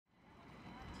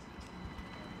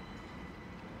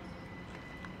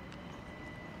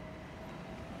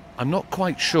I'm not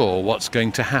quite sure what's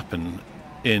going to happen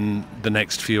in the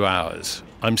next few hours.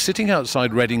 I'm sitting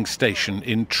outside Reading Station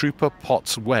in Trooper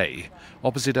Potts Way,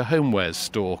 opposite a homewares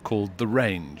store called The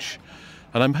Range.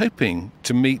 And I'm hoping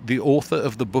to meet the author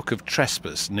of the book of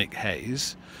Trespass, Nick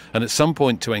Hayes, and at some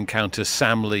point to encounter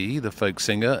Sam Lee, the folk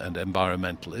singer and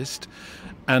environmentalist,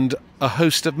 and a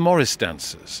host of Morris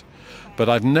dancers. But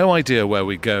I've no idea where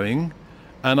we're going,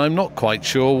 and I'm not quite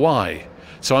sure why.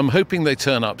 So I'm hoping they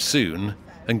turn up soon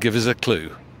and give us a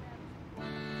clue.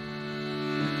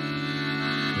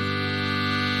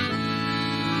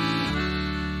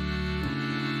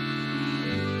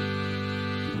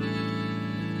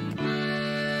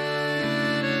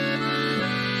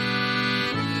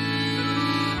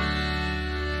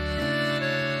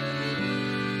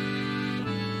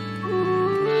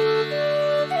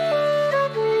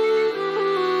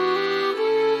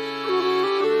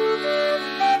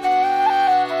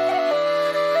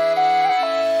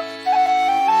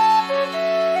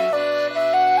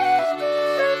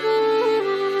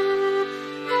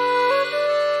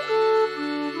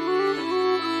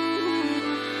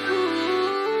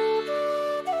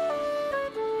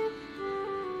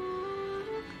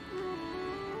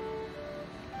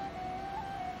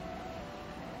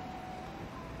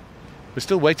 We're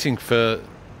still waiting for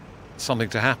something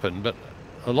to happen, but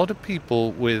a lot of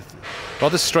people with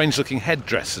rather strange-looking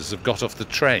headdresses have got off the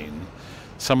train.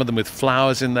 Some of them with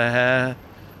flowers in their hair,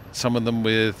 some of them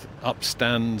with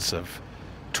upstands of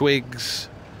twigs,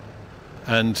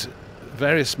 and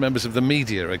various members of the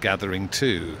media are gathering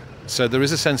too. So there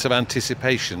is a sense of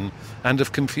anticipation and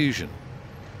of confusion.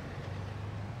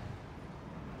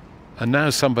 And now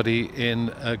somebody in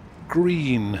a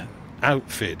green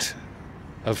outfit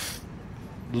of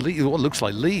what looks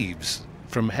like leaves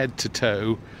from head to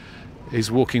toe is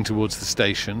walking towards the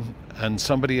station, and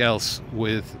somebody else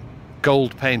with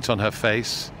gold paint on her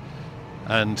face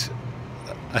and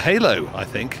a halo, I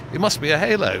think. It must be a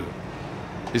halo,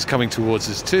 is coming towards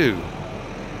us too.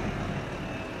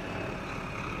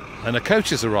 And a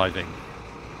coach is arriving.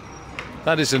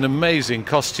 That is an amazing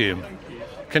costume.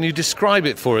 Can you describe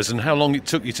it for us and how long it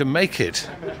took you to make it?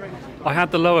 I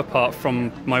had the lower part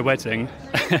from my wedding.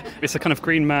 It's a kind of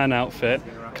green man outfit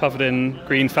covered in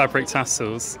green fabric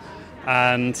tassels,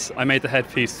 and I made the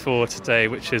headpiece for today,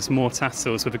 which is more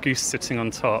tassels with a goose sitting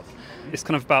on top. It's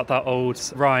kind of about that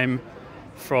old rhyme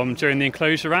from during the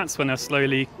enclosure rats when they're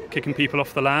slowly kicking people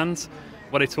off the land,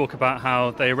 where they talk about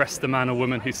how they arrest the man or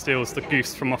woman who steals the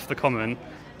goose from off the common,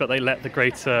 but they let the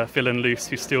greater villain loose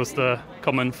who steals the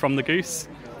common from the goose.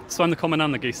 So I'm the common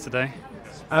and the goose today.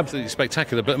 Absolutely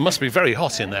spectacular, but it must be very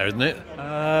hot in there, isn't it?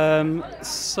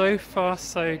 So far,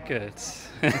 so good.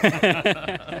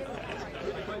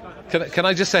 Can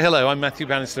I just say hello? I'm Matthew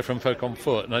Bannister from Folk on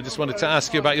Foot, and I just wanted to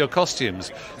ask you about your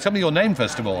costumes. Tell me your name,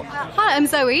 first of all. Hi, I'm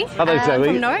Zoe. Hello, Zoe.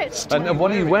 From Norwich. And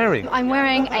what are you wearing? I'm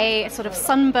wearing a sort of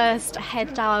sunburst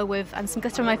head dower with some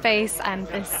glitter on my face and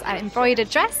this embroidered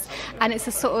dress. And it's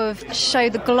to sort of show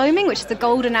the gloaming, which is the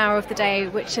golden hour of the day,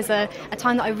 which is a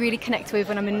time that I really connect with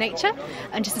when I'm in nature,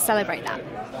 and just to celebrate that.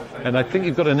 And I think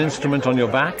you've got an instrument on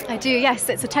your back. I do, yes.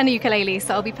 It's a tenor ukulele,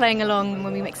 so I'll be playing along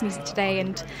when we mix music today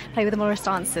and play with the Morris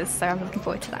dancers. So I'm looking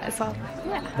forward to that as well.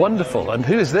 Yeah. Wonderful. And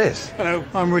who is this? Hello,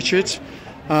 I'm Richard.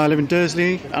 I live in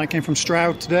Dursley and I came from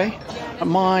Stroud today.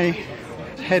 My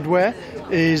headwear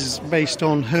is based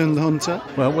on Herne the Hunter.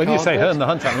 Well, when you say Herne the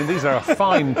Hunter, I mean, these are a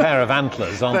fine pair of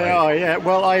antlers, aren't they? They are, yeah.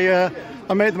 Well,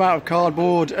 I made them out of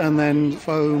cardboard and then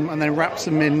foam and then wrapped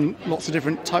them in lots of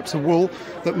different types of wool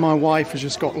that my wife has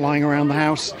just got lying around the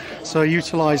house. So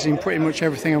utilising pretty much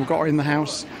everything I've got in the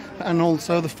house. And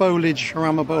also the foliage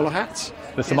around my bowler hat.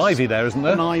 There's some ivy there, isn't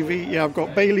there? An ivy, yeah. I've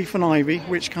got bay leaf and ivy,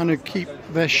 which kind of keep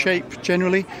their shape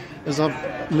generally, as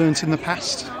I've learnt in the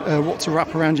past, what to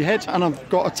wrap around your head. And I've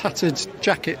got a tattered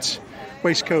jacket,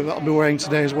 waistcoat that I'll be wearing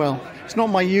today as well. It's not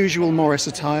my usual Morris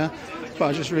attire, but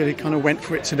I just really kind of went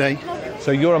for it today.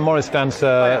 So you're a Morris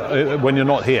dancer when you're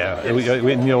not here,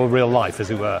 in your real life, as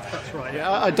it were? That's right,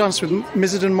 yeah. I dance with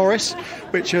Mizardon Morris,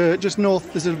 which just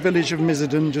north, there's a village of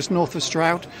Mizardon, just north of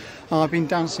Stroud. I've been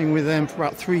dancing with them for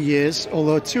about 3 years,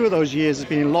 although 2 of those years has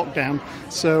been in lockdown,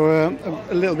 so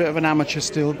a little bit of an amateur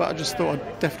still, but I just thought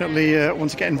I'd definitely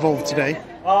want to get involved today.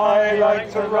 I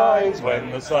like to rise when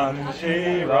the sun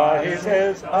she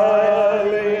rises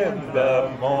early in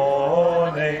the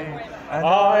morning. and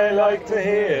I like to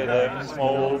hear them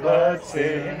small birds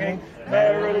singing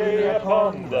merrily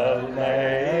upon the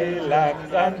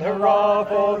leyland, and hurrah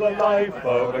for the life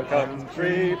of a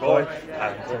country boy,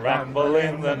 and to ramble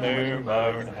in the new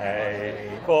mown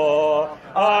hay. For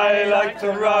I like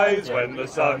to rise when the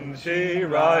sun she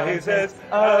rises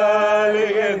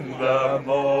early in the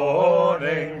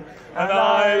morning, and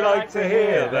I like to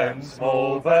hear them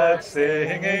small birds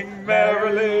singing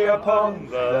merrily upon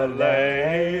the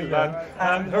leyland,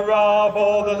 and hurrah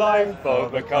for the life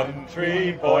of a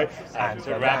country boy, and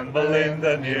to ramble in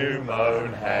the new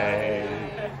mown hay.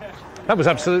 That was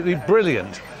absolutely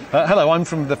brilliant. Hello, I'm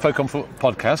from the Folk on Foot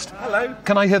podcast. Hello.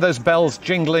 Can I hear those bells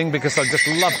jingling? Because I just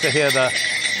love to hear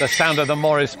the sound of the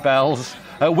Morris bells.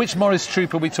 Which Morris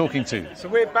troupe are we talking to? So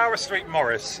we're Bower Street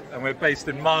Morris, and we're based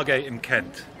in Margate in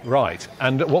Kent. Right.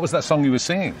 And what was that song you were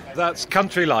singing? That's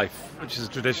Country Life, which is a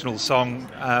traditional song,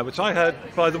 which I heard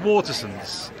by the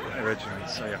Watersons originally.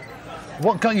 So yeah.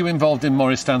 What got you involved in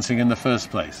Morris dancing in the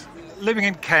first place? Living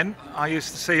in Kent, I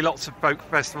used to see lots of folk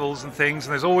festivals and things,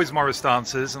 and there's always Morris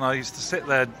dancers, and I used to sit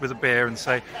there with a beer and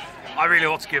say, I really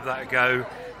ought to give that a go.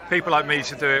 People like me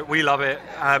should do it. We love it.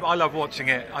 I love watching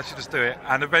it. I should just do it.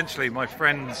 And eventually my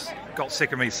friends got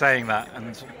sick of me saying that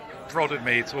and prodded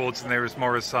me towards the nearest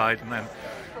Morris side. And then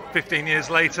 15 years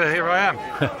later, here I am.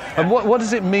 And what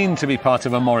does it mean to be part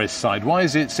of a Morris side? Why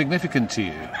is it significant to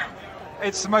you?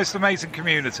 It's the most amazing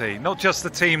community, not just the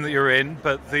team that you're in,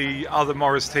 but the other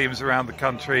Morris teams around the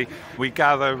country. We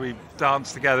gather, we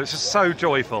dance together. It's just so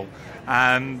joyful.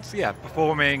 And yeah,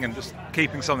 performing and just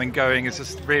keeping something going is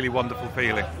just a really wonderful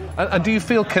feeling. And do you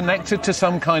feel connected to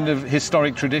some kind of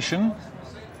historic tradition?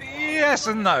 Yes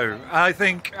and no. I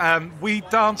think we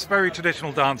dance very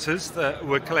traditional dances that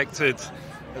were collected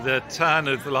at the turn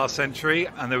of the last century,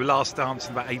 and they were last danced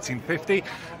in about 1850,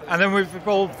 and then we've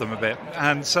evolved them a bit.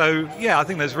 And so, yeah, I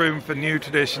think there's room for new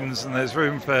traditions, and there's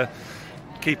room for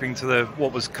keeping to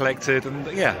what was collected, and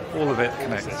yeah, all of it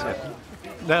connects. Yeah.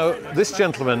 Now, this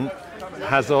gentleman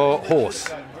has a horse.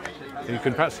 You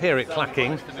can perhaps hear it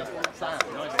clacking.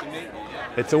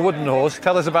 It's a wooden horse.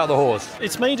 Tell us about the horse.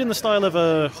 It's made in the style of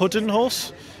a Hudden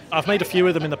horse. I've made a few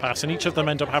of them in the past, and each of them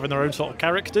end up having their own sort of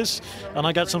characters, and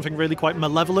I get something really quite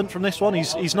malevolent from this one.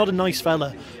 He's not a nice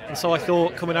fella, and so I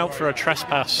thought coming out for a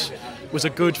Trespass was a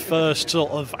good first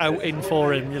sort of outing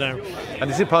for him, you know. And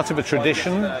is it part of a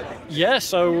tradition? Yeah,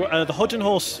 so the Hudden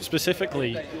horse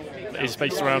specifically is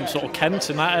based around sort of Kent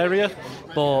in that area,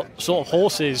 but sort of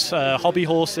horses, hobby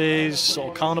horses, sort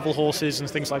of carnival horses and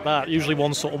things like that, usually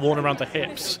ones sort of worn around the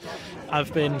hips,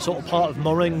 have been sort of part of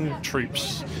Murring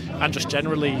troops and just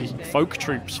generally folk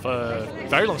troops for a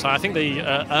very long time. I think the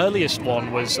earliest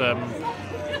one was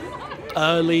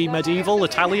early medieval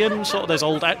Italian, sort of there's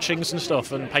old etchings and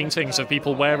stuff and paintings of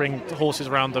people wearing horses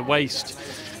around the waist.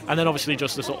 And then obviously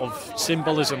just the sort of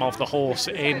symbolism of the horse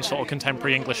in sort of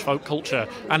contemporary English folk culture,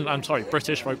 and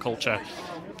British folk culture.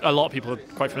 A lot of people are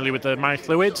quite familiar with the March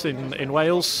Fluids in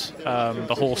Wales.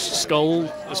 The horse skull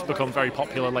has become very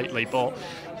popular lately, but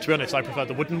to be honest, I prefer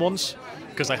the wooden ones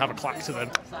because they have a clack to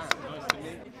them.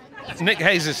 Nick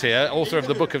Hayes is here, author of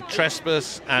the book of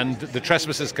Trespass and The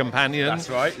Trespasser's Companion. That's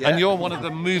right, yeah. And you're one of the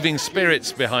moving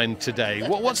spirits behind today.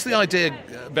 What's the idea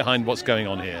behind what's going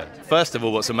on here? First of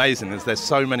all, what's amazing is there's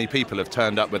so many people have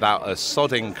turned up without a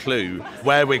sodding clue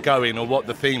where we're going or what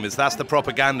the theme is. That's the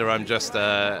propaganda I'm just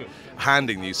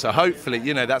handing you. So hopefully,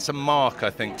 that's a mark, I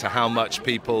think, to how much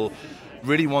people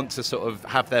really want to sort of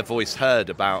have their voice heard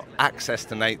about access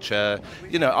to nature.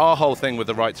 Our whole thing with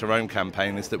the Right to Roam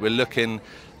campaign is that we're looking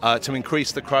to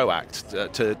increase the Crow Act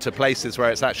to places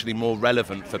where it's actually more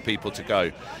relevant for people to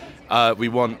go. We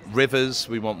want rivers,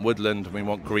 we want woodland, and we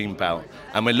want greenbelt.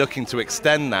 And we're looking to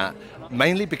extend that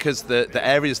mainly because the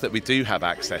areas that we do have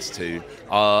access to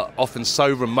are often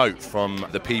so remote from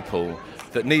the people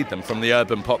that need them, from the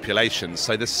urban populations.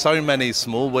 So there's so many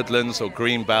small woodlands or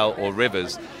greenbelt or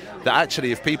rivers that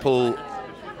actually if people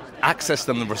access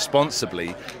them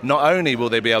responsibly, not only will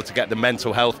they be able to get the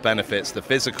mental health benefits, the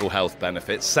physical health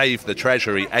benefits, save the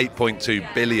Treasury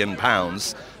 £8.2 billion,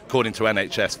 according to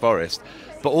NHS Forest,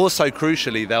 but also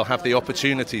crucially they'll have the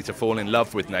opportunity to fall in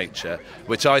love with nature,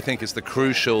 which I think is the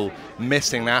crucial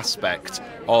missing aspect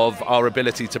of our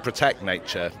ability to protect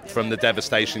nature from the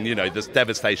devastation, this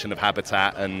devastation of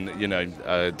habitat and,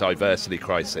 diversity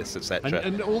crisis, etc.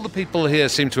 And all the people here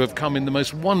seem to have come in the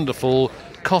most wonderful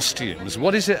costumes.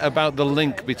 What is it about the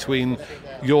link between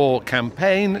your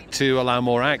campaign to allow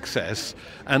more access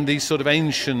and these sort of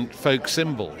ancient folk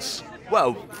symbols?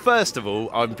 Well, first of all,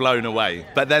 I'm blown away.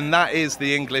 But then that is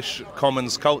the English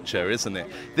Commons culture, isn't it?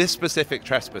 This specific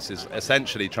Trespass is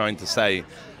essentially trying to say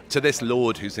to this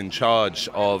lord who's in charge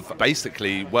of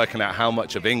basically working out how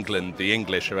much of England the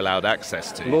English are allowed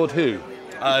access to. Lord who?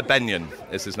 Benyon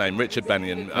is his name, Richard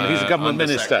Benyon. And he's a government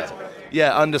minister?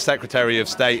 Yeah, Under Secretary of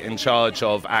State in charge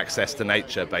of access to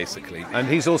nature, basically. And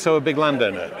he's also a big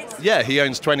landowner? Yeah, he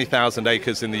owns 20,000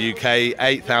 acres in the UK,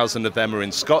 8,000 of them are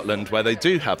in Scotland, where they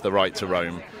do have the right to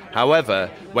roam. However,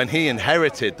 when he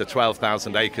inherited the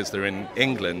 12,000 acres that are in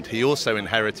England, he also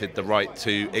inherited the right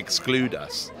to exclude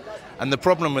us. And the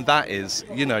problem with that is,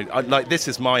 you know, like, this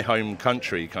is my home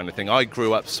country kind of thing. I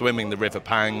grew up swimming the River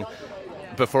Pang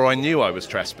before I knew I was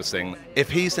trespassing. If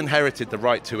he's inherited the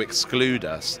right to exclude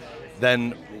us,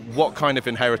 then what kind of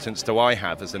inheritance do I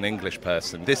have as an English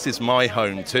person? This is my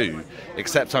home too,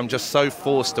 except I'm just so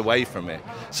forced away from it.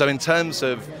 So in terms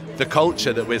of the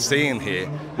culture that we're seeing here,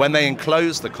 when they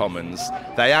enclosed the commons,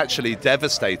 they actually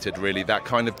devastated really that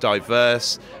kind of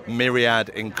diverse, myriad,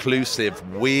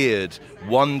 inclusive, weird,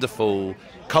 wonderful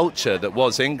culture that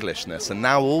was Englishness. And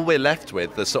now all we're left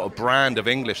with, the sort of brand of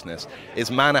Englishness,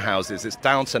 is manor houses, it's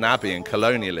Downton Abbey and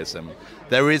colonialism.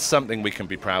 There is something we can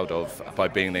be proud of by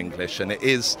being English, and it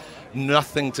is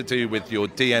nothing to do with your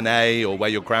DNA or where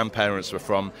your grandparents were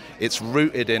from. It's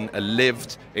rooted in a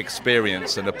lived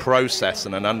experience and a process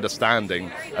and an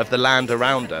understanding of the land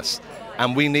around us.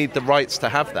 And we need the rights to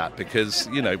have that because,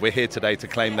 you know, we're here today to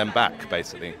claim them back,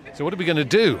 basically. So what are we going to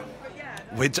do?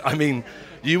 I mean,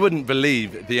 you wouldn't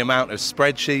believe the amount of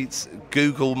spreadsheets,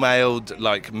 Google mailed,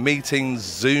 like meetings,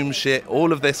 Zoom shit,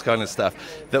 all of this kind of stuff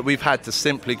that we've had to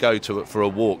simply go to for a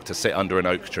walk to sit under an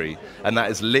oak tree. And that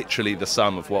is literally the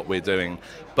sum of what we're doing.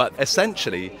 But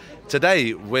essentially,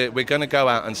 today we're going to go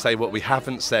out and say what we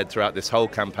haven't said throughout this whole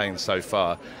campaign so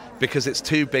far, because it's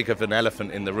too big of an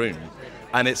elephant in the room.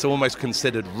 And it's almost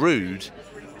considered rude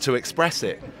to express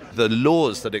it. The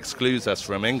laws that exclude us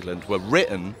from England were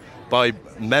written by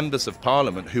members of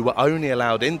Parliament who were only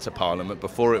allowed into Parliament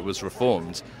before it was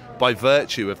reformed by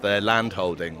virtue of their land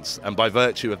holdings and by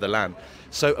virtue of the land.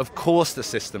 So of course the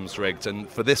system's rigged, and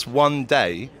for this one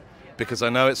day, because I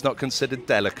know it's not considered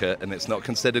delicate and it's not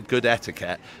considered good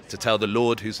etiquette to tell the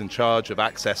Lord who's in charge of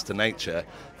access to nature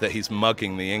that he's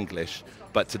mugging the English,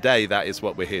 but today that is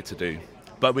what we're here to do.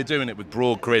 But we're doing it with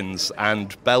broad grins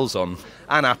and bells on,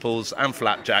 and apples and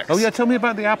flapjacks. Oh yeah, tell me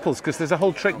about the apples, because there's a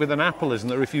whole trick with an apple, isn't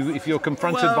there? If you're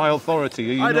confronted by authority,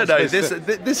 are you I don't know.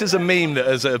 This is a meme that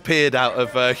has appeared out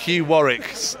of Hugh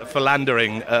Warwick's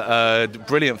philandering at a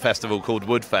brilliant festival called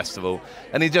Wood Festival,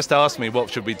 and he just asked me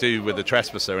what should we do with the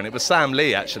trespasser, and it was Sam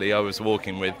Lee actually I was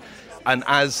walking with, and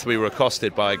as we were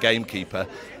accosted by a gamekeeper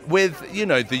with, you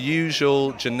know, the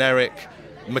usual generic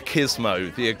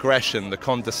machismo, the aggression, the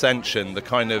condescension, the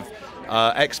kind of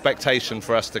expectation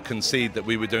for us to concede that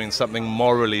we were doing something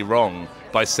morally wrong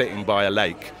by sitting by a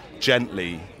lake,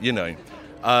 gently, you know.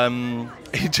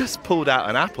 He just pulled out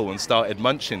an apple and started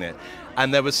munching it.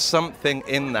 And there was something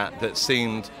in that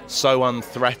seemed so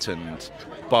unthreatened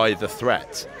by the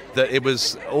threat that it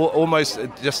was almost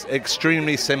just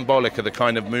extremely symbolic of the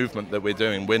kind of movement that we're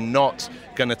doing. We're not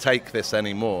going to take this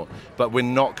anymore, but we're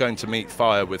not going to meet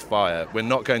fire with fire. We're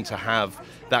not going to have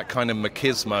that kind of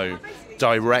machismo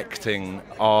directing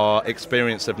our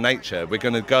experience of nature. We're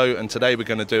going to go, and today we're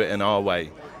going to do it in our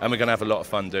way, and we're going to have a lot of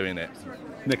fun doing it.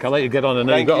 Nick, I'll let you get on. I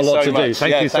know you've got a lot to do.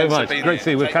 Thank you so much. Great to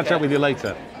see you. We'll catch up with you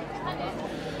later.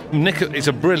 Nick is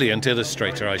a brilliant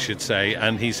illustrator, I should say,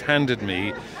 and he's handed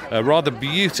me a rather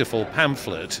beautiful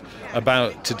pamphlet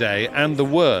about today and the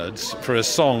words for a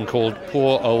song called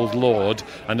Poor Old Lord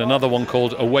and another one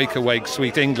called Awake, Awake,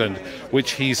 Sweet England,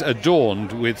 which he's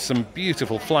adorned with some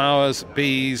beautiful flowers,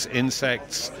 bees,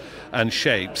 insects and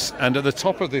shapes. And at the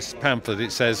top of this pamphlet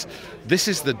it says, "This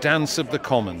is the dance of the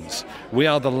commons. We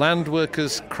are the land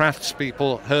workers,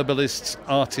 craftspeople, herbalists,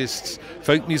 artists,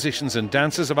 folk musicians and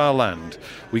dancers of our land.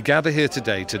 We gather here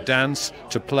today to dance,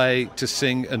 to play, to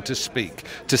sing and to speak,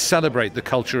 to celebrate the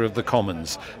culture of the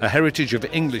commons, a heritage of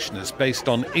Englishness based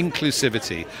on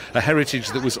inclusivity, a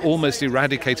heritage that was almost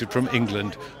eradicated from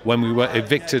England when we were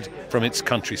evicted from its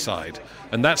countryside."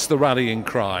 And that's the rallying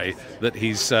cry that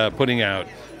he's putting out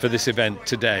for this event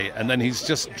today. And then he's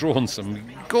just drawn some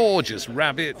gorgeous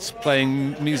rabbits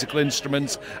playing musical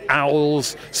instruments,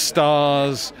 owls,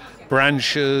 stars,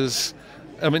 branches.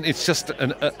 I mean, it's just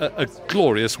a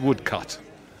glorious woodcut.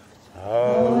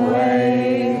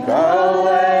 Awake,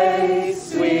 awake,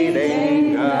 sweet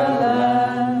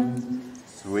England,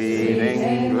 sweet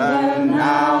England,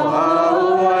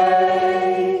 now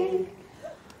awake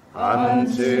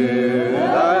unto the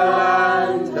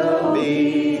land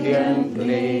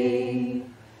obediently,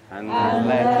 and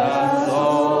let us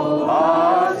all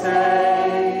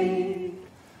partake,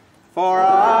 for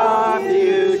our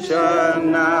future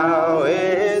now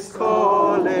is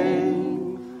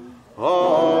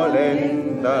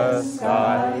in the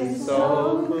sky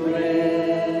so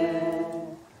clear.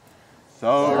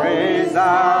 So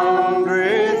resound,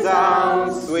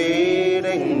 resound, sweet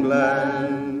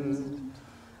England,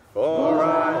 for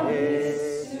our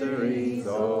history's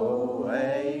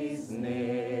always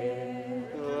near.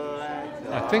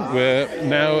 I think we're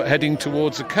now heading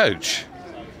towards a coach.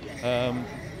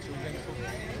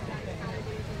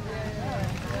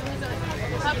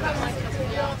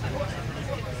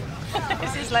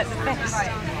 This is like the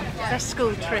best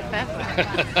school trip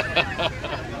ever.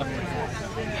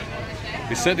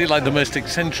 It's certainly like the most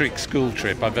eccentric school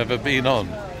trip I've ever been on.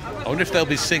 I wonder if they'll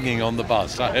be singing on the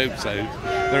bus. I hope so.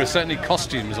 There are certainly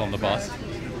costumes on the bus,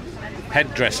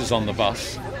 headdresses on the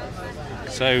bus.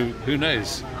 So who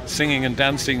knows? Singing and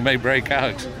dancing may break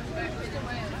out.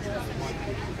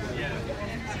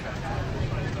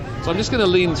 So I'm just going to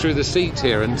lean through the seat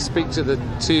here and speak to the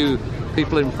two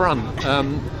people in front.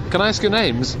 Can I ask your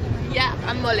names? Yeah,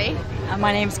 I'm Molly. And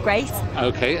my name's Grace.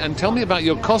 Okay, and tell me about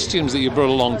your costumes that you brought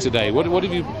along today. What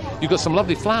have you? You've got some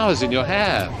lovely flowers in your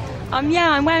hair.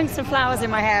 Yeah, I'm wearing some flowers in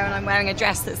my hair, and I'm wearing a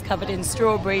dress that's covered in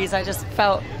strawberries. I just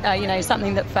felt,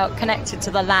 something that felt connected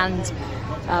to the land.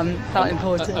 Felt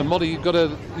important. And Molly, you've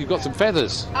got some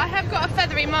feathers. I have got a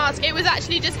feathery mask. It was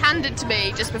actually just handed to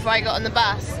me just before I got on the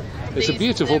bus. It's a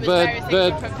beautiful bird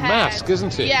mask,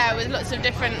 isn't it? Yeah, with lots of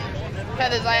different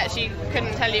feathers. I actually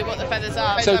couldn't tell you what the feathers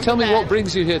are. So tell me what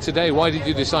brings you here today. Why did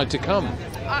you decide to come?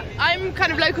 I'm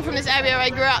kind of local from this area. I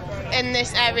grew up in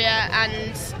this area,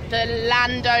 and the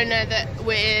landowner that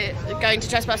we're going to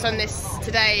trespass on this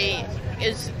today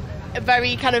is a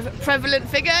very kind of prevalent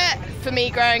figure for me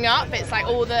growing up. It's like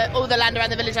all the land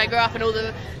around the village I grew up in, all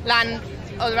the land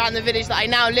all around the village that I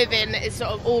now live in, is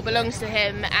sort of all belongs to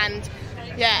him. And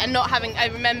not having, I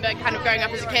remember kind of growing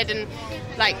up as a kid and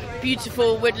like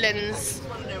beautiful woodlands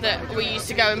that we used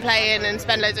to go and play in and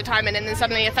spend loads of time in, and then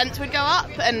suddenly a fence would go up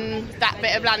and that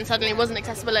bit of land suddenly wasn't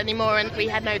accessible anymore, and we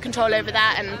had no control over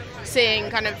that, and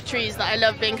seeing kind of trees that I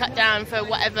love being cut down for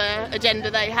whatever agenda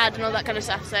they had and all that kind of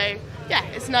stuff. So yeah,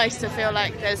 it's nice to feel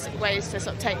like there's ways to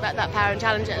sort of take back that power and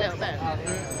challenge it a little bit.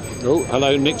 Oh,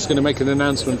 hello, Nick's going to make an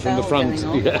announcement from the front.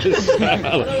 Yes.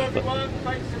 Hello everyone,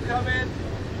 thanks for coming.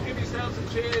 Give yourselves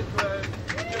a cheers for...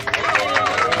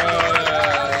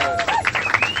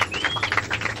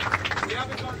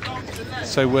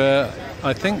 So we're,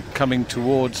 I think, coming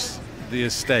towards the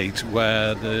estate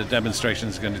where the demonstration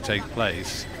is going to take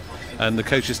place, and the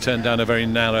coach has turned down a very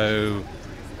narrow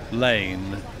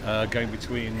lane going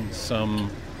between some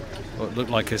what look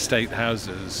like estate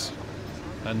houses,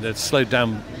 and it's slowed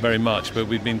down very much, but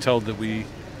we've been told that we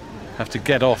have to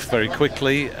get off very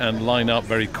quickly and line up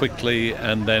very quickly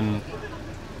and then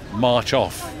march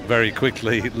off very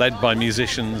quickly, led by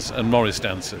musicians and Morris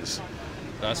dancers.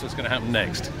 That's what's going to happen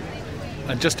next.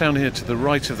 And just down here to the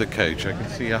right of the coach, I can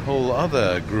see a whole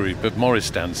other group of Morris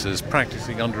dancers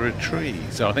practicing under a tree.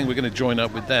 So I think we're going to join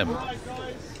up with them.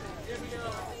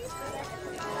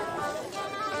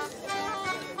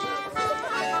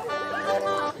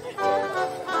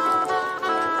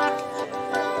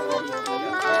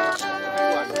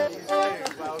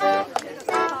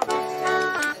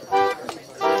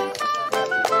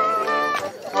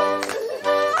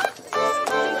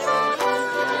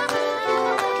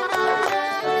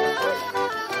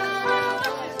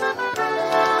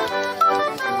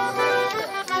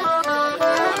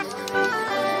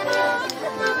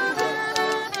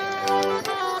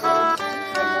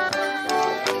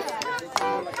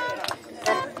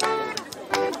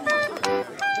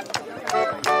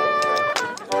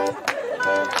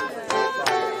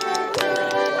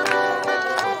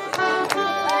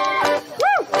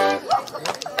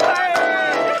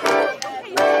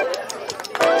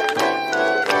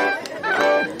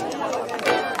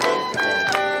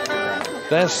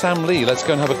 There's Sam Lee. Let's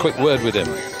go and have a quick word with him.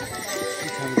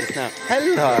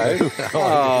 Hello.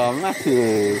 Oh,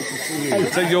 Matthew.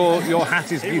 So your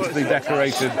hat is beautifully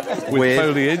decorated with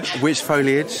foliage. Which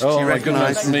foliage? Oh, do you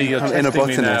recognise? Me, you're testing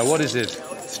me now. What is it?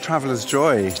 It's Traveller's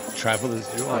Joy.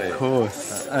 Traveller's Joy. Of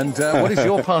course. And what is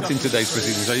your part in today's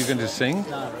proceedings? Are you going to sing?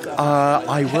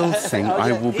 I will sing.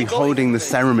 I will be holding the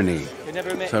ceremony.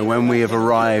 So when we have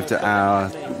arrived at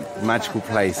our magical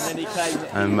place,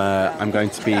 I'm going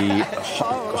to be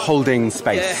holding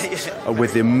space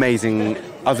with the amazing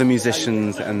other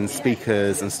musicians and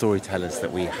speakers and storytellers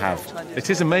that we have. It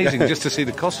is amazing just to see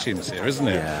the costumes here, isn't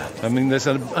it? Yeah. I mean, there's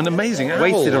an amazing owl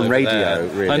Wasted on radio, there.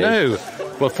 really. I know.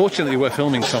 Well, fortunately, we're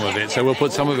filming some of it, so we'll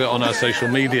put some of it on our social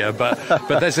media. But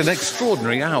there's an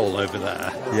extraordinary owl over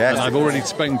there. Yes. And I've already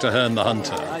spoken to Herne the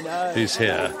Hunter, who's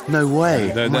here. No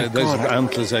way. Those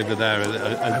antlers over there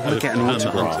are get an Herne the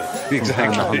autograph. Hunter.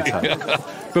 Exactly. Herne the Hunter.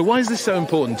 But why is this so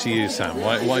important to you, Sam?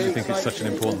 Why do you think it's such an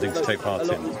important thing to take part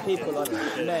in?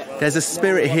 There's a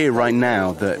spirit here right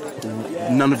now that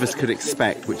none of us could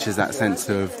expect, which is that sense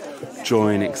of joy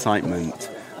and excitement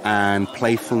and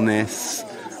playfulness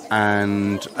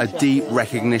and a deep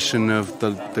recognition of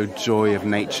the joy of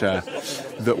nature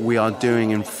that we are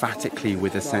doing emphatically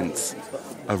with a sense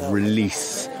of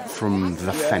release from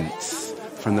the fence,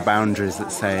 from the boundaries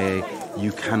that say,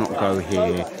 you cannot go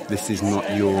here, this is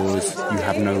not yours, you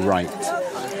have no right.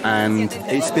 And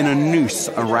it's been a noose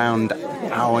around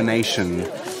our nation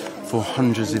for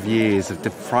hundreds of years of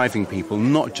depriving people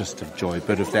not just of joy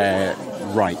but of their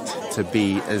right to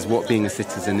be as what being a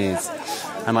citizen is.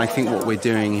 And I think what we're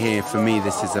doing here, for me,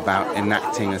 this is about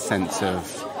enacting a sense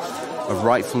of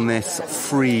rightfulness,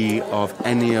 free of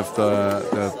any of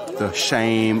the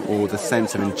shame or the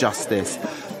sense of injustice,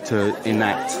 to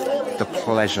enact the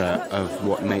pleasure of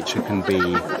what nature can be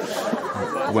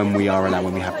when we are allowed,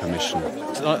 when we have permission.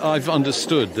 I've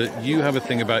understood that you have a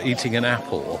thing about eating an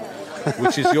apple,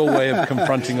 which is your way of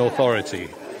confronting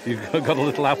authority. You've got a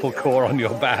little apple core on your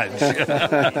badge.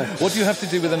 What do you have to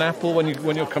do with an apple when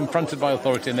you're confronted by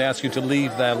authority and they ask you to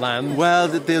leave their land? Well,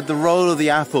 the role of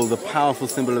the apple, the powerful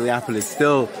symbol of the apple, is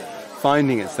still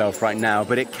finding itself right now,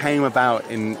 but it came about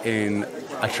in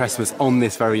a trespass on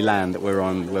this very land that we're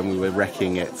on when we were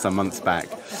wrecking it some months back,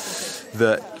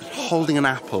 that holding an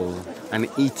apple and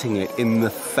eating it in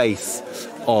the face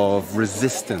of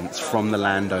resistance from the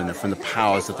landowner, from the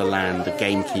powers of the land, the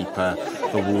gamekeeper,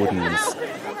 the wardens.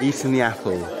 Eating the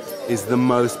apple is the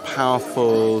most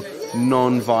powerful,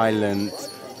 non-violent,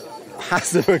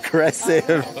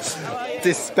 passive-aggressive,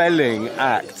 dispelling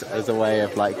act as a way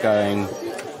of going,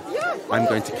 I'm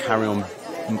going to carry on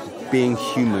being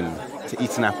human. To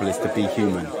eat an apple is to be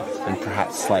human, and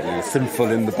perhaps slightly sinful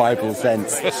in the Bible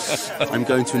sense. I'm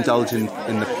going to indulge in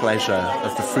the pleasure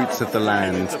of the fruits of the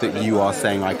land that you are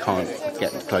saying I can't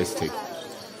get close to.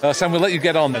 Sam, we'll let you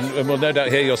get on, and we'll no doubt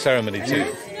hear your ceremony too.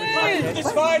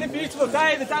 It's fine, a beautiful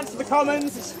day, the Dance of the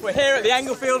Commons. We're here at the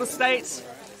Englefield Estate,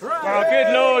 where our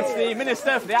good Lord, the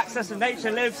Minister for the Access of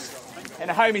Nature, lives in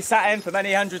a home he sat in for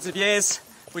many hundreds of years.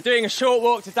 We're doing a short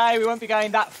walk today, we won't be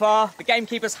going that far. The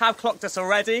gamekeepers have clocked us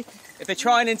already. If they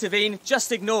try and intervene,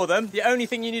 just ignore them. The only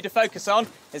thing you need to focus on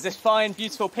is this fine,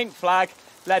 beautiful pink flag,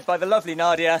 led by the lovely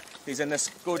Nadia, who's in this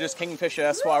gorgeous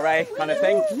kingfisher soiree kind of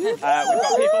thing. We've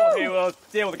got people who will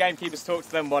deal with the gamekeepers, talk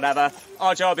to them, whatever.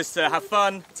 Our job is to have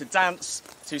fun, to dance,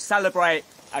 to celebrate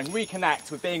and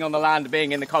reconnect with being on the land and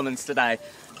being in the Commons today.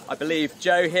 I believe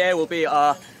Joe here will be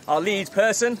our lead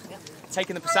person,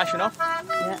 taking the procession off.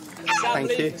 Yeah. Sam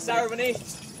leads the ceremony,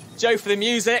 Joe for the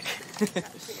music.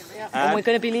 And we're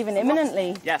going to be leaving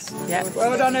imminently. Yes. Yeah.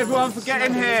 Well done everyone for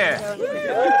getting here.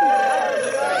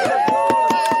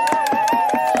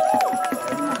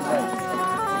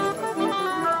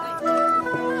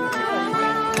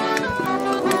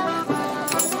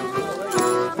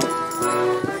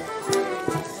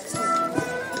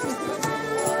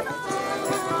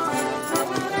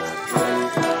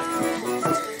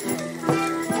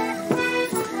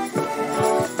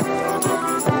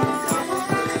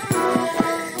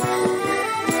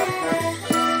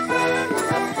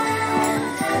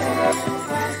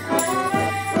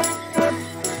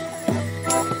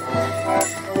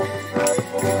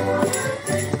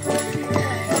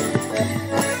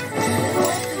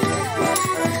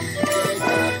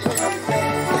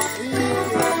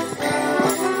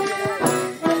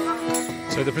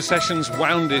 So the procession's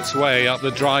wound its way up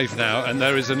the drive now, and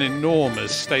there is an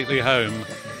enormous stately home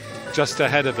just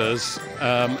ahead of us,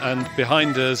 and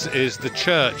behind us is the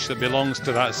church that belongs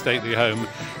to that stately home.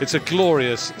 It's a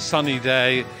glorious sunny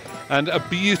day and a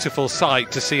beautiful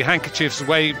sight to see handkerchiefs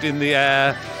waved in the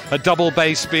air, a double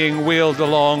bass being wheeled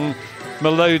along,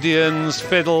 melodeons,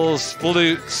 fiddles,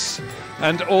 flutes,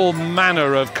 and all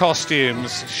manner of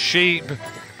costumes, sheep,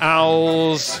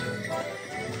 owls,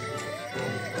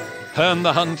 Herne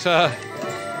the Hunter,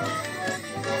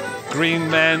 green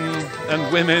men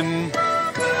and women.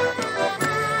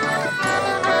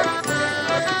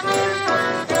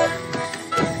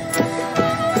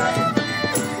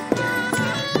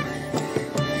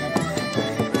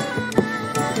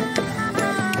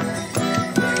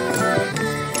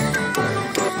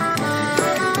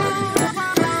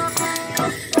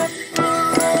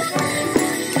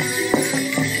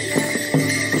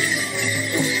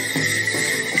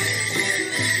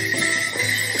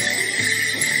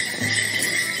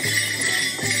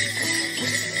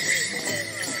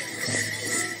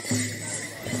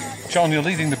 John, you're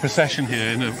leading the procession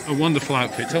here in a wonderful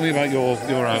outfit. Tell me about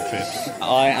your outfit.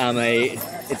 I am a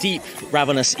deep,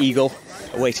 ravenous eagle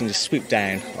waiting to swoop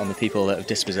down on the people that have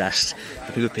dispossessed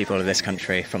the people of this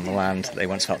country from the land that they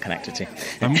once felt connected to.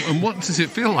 And what does it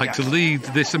feel like to lead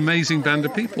this amazing band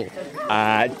of people?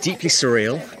 Deeply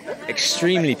surreal,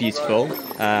 extremely beautiful.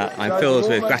 I'm filled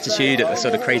with gratitude at the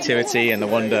sort of creativity and the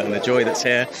wonder and the joy that's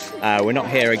here. We're not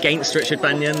here against Richard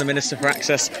Benyon, the Minister for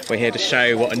Access. We're here to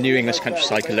show what a new English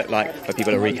countryside could look like where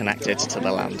people are reconnected to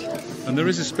the land. And there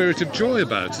is a spirit of joy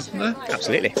about, isn't there?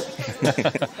 Absolutely.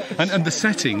 and the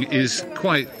setting is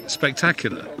quite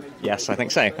spectacular. Yes, I think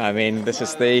so. I mean, this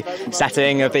is the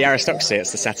setting of the aristocracy.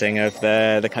 It's the setting of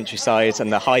the countryside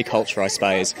and the high culture, I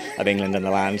suppose, of England and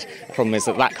the land. The problem is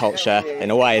that culture,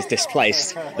 in a way, has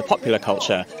displaced the popular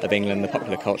culture of England, the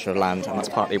popular culture of land, and that's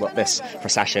partly what this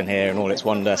procession here and all its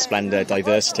wonder, splendour,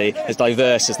 diversity, as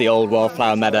diverse as the old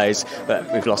wildflower meadows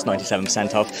that we've lost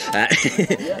 97% of.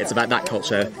 It's about that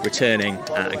culture returning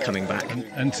and coming back.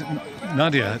 And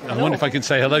Nadia, I wonder if I can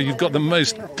say hello. You've got the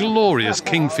most glorious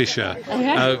kingfisher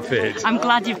outfit. I'm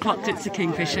glad you've clocked it's a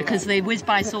kingfisher because they whiz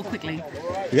by so quickly.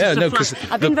 Yeah, no, because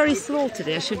I've been very slow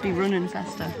today. I should be running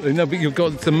faster. No, but you've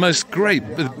got the most great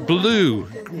blue,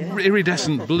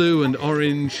 iridescent blue and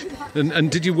orange. And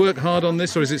did you work hard on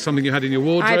this, or is it something you had in your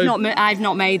wardrobe? I've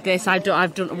not made this. I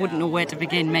wouldn't know where to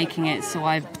begin making it, so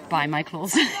I buy my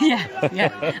clothes.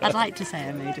 yeah. I'd like to say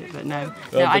I made it, but no.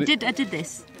 I did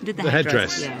this. I did the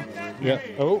headdress. Yeah.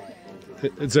 Oh.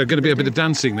 Is there going to be a bit of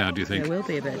dancing now, do you think? There will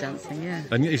be a bit of dancing, yeah.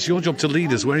 And it's your job to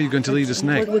lead us. Where are you going to lead us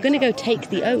next? We're going to go take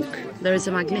the oak. There is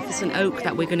a magnificent oak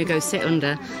that we're going to go sit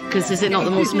under, because is it not the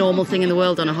most normal thing in the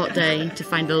world on a hot day to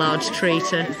find a large tree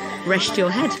to rest your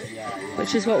head?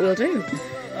 Which is what we'll do.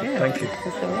 Yeah. Thank you.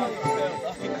 That's all right.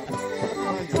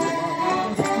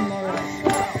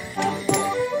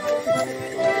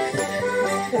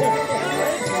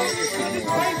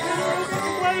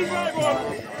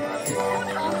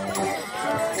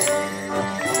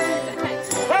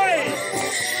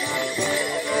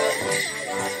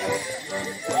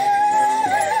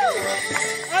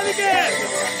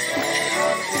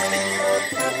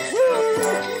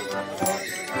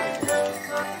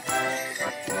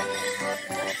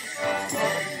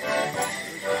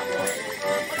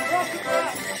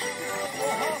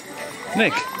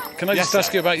 Nick, can I just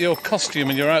ask you about your costume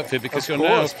and your outfit, because you're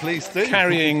now please do.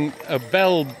 Carrying a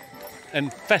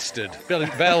bell-infested,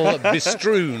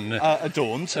 bell-bestrewn...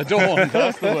 Adorned,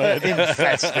 that's the word.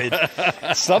 Infested.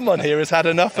 Someone here has had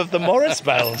enough of the Morris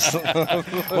bells.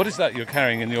 What is that you're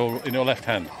carrying in your left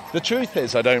hand? The truth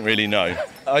is, I don't really know.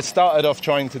 I started off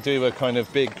trying to do a kind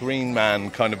of big green man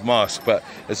kind of mask, but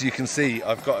as you can see,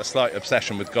 I've got a slight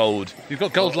obsession with gold. You've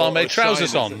got gold lame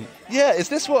trousers on. Yeah, is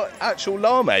this what actual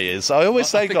lame is? I always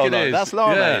say gold lame. That's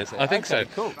lame, is it? I think so.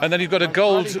 Cool. And then you've got a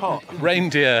gold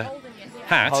reindeer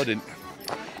hat.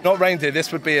 Not reindeer,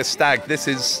 this would be a stag. This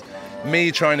is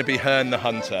me trying to be Herne the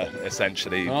Hunter,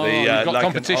 essentially. Oh, you've got like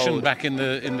competition back in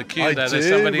the queue there. There's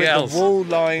somebody with else. The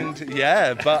wall-lined,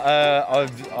 but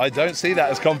I don't see that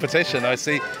as competition. I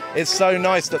see it's so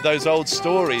nice that those old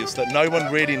stories that no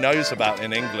one really knows about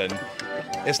in England,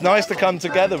 it's nice to come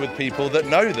together with people that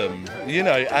know them,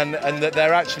 and that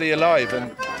they're actually alive.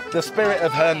 And the spirit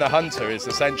of Herne the Hunter is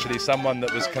essentially someone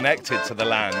that was connected to the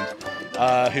land,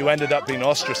 who ended up being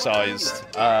ostracised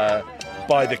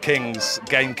by the king's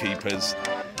gamekeepers.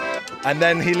 And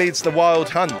then he leads the wild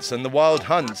hunts, and the wild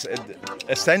hunts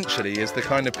essentially is the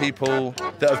kind of people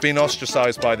that have been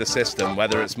ostracised by the system,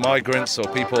 whether it's migrants or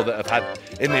people that have had,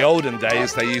 in the olden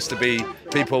days, they used to be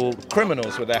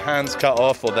criminals with their hands cut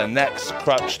off or their necks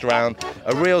crutched around,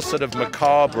 a real sort of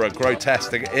macabre,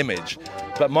 grotesque image.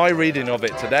 But my reading of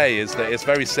it today is that it's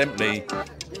very simply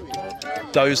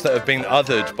those that have been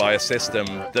othered by a system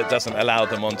that doesn't allow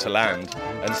them onto land.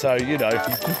 And so,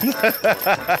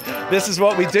 this is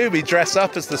what we do. We dress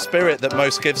up as the spirit that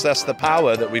most gives us the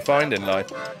power that we find in life.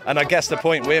 And I guess the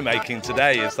point we're making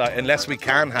today is that unless we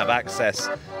can have access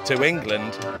to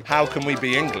England, how can we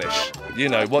be English?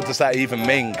 What does that even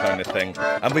mean, kind of thing?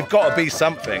 And we've got to be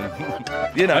something,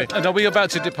 And are we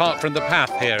about to depart from the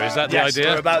path here? Is that the idea?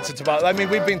 Yes, we're about to depart. I mean,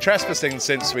 we've been trespassing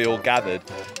since we all gathered,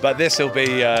 but this will be,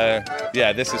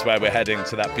 this is where we're heading,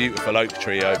 to that beautiful oak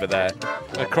tree over there.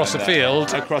 Across a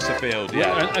field? Across a field,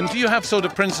 yeah. And do you have sort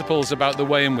of principles about the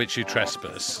way in which you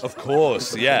trespass? Of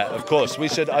course, yeah, of course.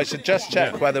 I should just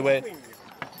check whether we're...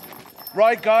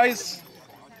 Right, guys.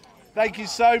 Thank you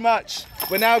so much.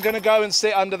 We're now going to go and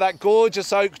sit under that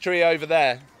gorgeous oak tree over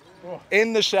there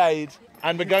in the shade,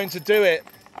 and we're going to do it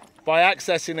by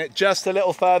accessing it just a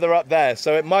little further up there.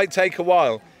 So it might take a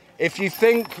while. If you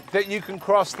think that you can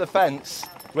cross the fence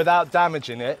without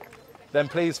damaging it, then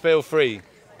please feel free.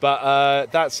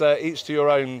 But that's each to your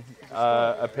own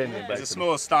opinion. There's a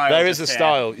small style. There is a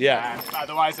style, yeah.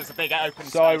 Otherwise, there's a big open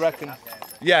space. So I reckon,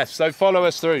 yes, so follow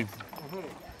us through.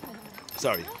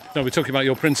 Sorry. No, we're talking about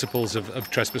your principles of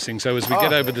trespassing. So as we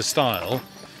get over the style,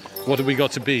 what have we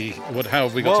got to be? How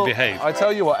have we got to behave? I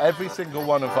tell you what, every single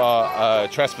one of our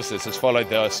trespassers has followed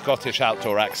the Scottish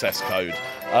Outdoor Access Code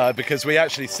because we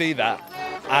actually see that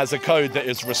as a code that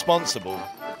is responsible.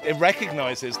 It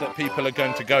recognises that people are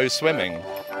going to go swimming.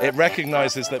 It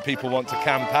recognises that people want to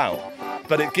camp out,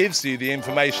 but it gives you the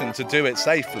information to do it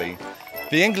safely.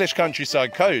 The English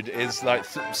Countryside Code is like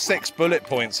 6 bullet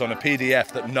points on a PDF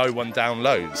that no one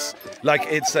downloads. Like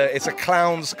it's a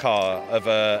clown's car of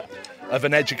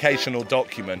an educational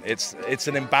document. It's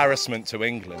an embarrassment to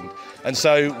England. And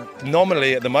so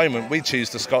normally at the moment we choose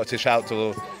the Scottish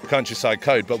Outdoor Countryside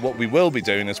Code, but what we will be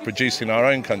doing is producing our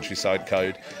own countryside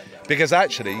code. Because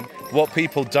actually, what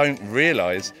people don't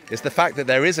realise is the fact that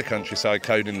there is a countryside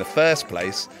code in the first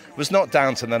place was not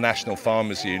down to the National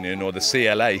Farmers Union or the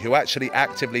CLA, who actually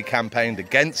actively campaigned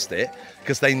against it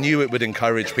because they knew it would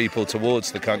encourage people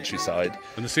towards the countryside.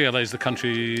 And the CLA is the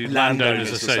Country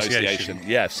Landowners Association.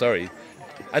 Yeah, sorry.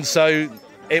 And so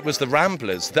it was the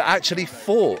Ramblers that actually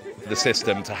fought the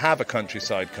system to have a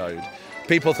countryside code.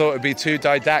 People thought it would be too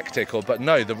didactic, but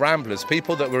no, the Ramblers,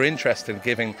 people that were interested in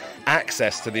giving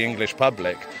access to the English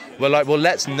public, were like, well,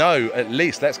 let's know at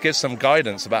least, let's give some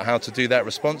guidance about how to do that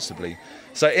responsibly.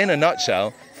 So in a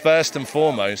nutshell, first and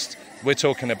foremost, we're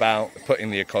talking about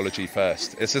putting the ecology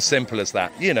first. It's as simple as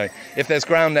that. You know, if there's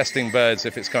ground nesting birds,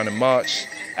 if it's kind of March,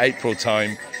 April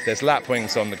time, there's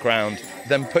lapwings on the ground,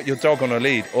 then put your dog on a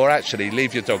lead, or actually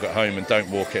leave your dog at home and don't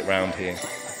walk it round here.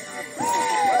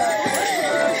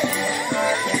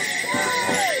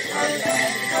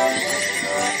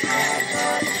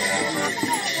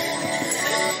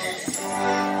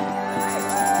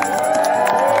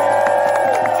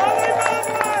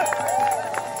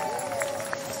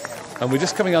 And we're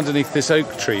just coming underneath this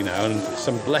oak tree now and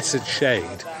some blessed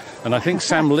shade. And I think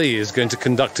Sam Lee is going to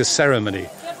conduct a ceremony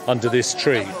under this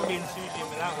tree.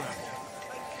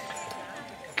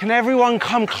 Can everyone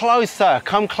come closer?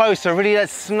 Come closer, really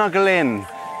let's snuggle in.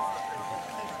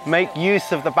 Make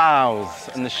use of the boughs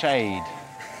and the shade.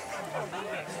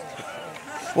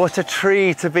 What a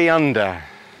tree to be under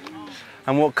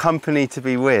and what company to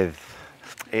be with.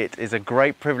 It is a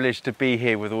great privilege to be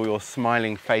here with all your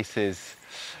smiling faces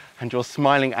and your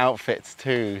smiling outfits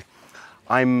too.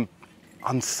 I'm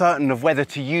uncertain of whether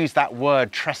to use that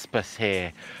word trespass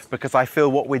here because I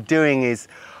feel what we're doing is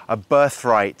a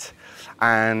birthright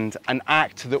and an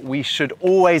act that we should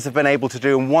always have been able to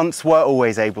do and once were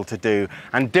always able to do,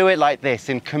 and do it like this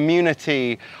in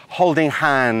community, holding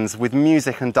hands with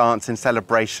music and dance in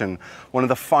celebration. One of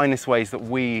the finest ways that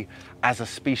we as a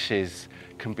species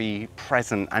can be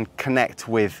present and connect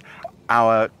with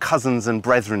our cousins and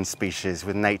brethren species,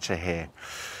 with nature here.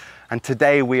 And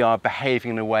today we are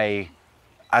behaving in a way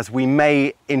as we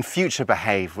may in future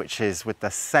behave, which is with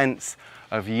the sense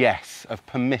of yes, of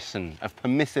permission, of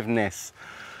permissiveness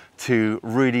to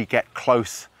really get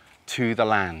close to the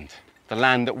land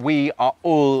that we are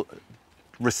all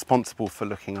responsible for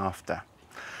looking after.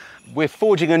 We're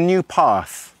forging a new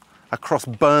path across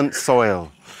burnt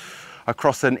soil,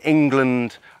 across an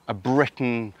England, a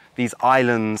Britain, these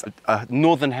islands, a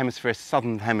northern hemisphere, a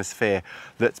southern hemisphere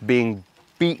that's being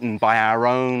beaten by our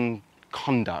own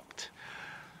conduct.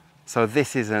 So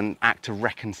this is an act of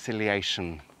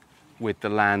reconciliation with the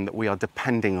land that we are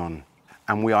depending on,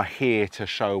 and we are here to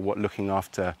show what looking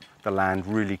after the land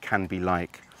really can be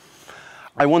like.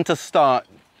 I want to start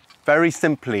very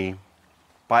simply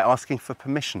by asking for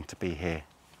permission to be here.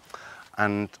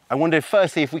 And I wonder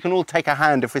firstly if we can all take a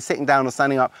hand, if we're sitting down or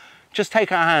standing up, just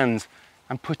take our hands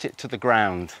and put it to the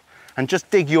ground and just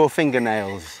dig your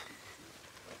fingernails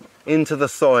into the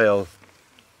soil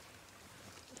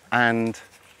and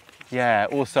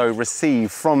also receive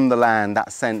from the land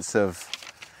that sense of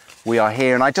we are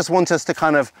here. And I just want us to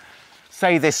kind of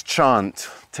say this chant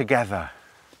together.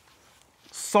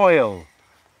 Soil,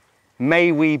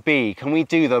 may we be. Can we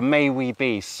do the may we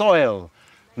be? Soil,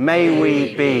 may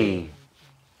we be.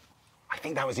 I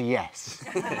think that was a yes.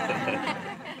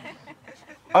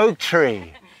 Oak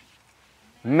tree,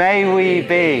 may we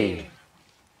be.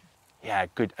 Yeah,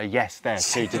 good, a yes there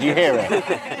too. Did you hear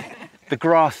it? The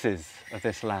grasses of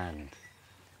this land,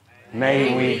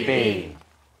 may we be.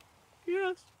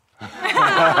 Yes.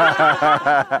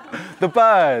 The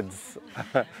birds,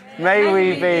 may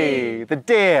we be. The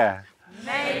deer,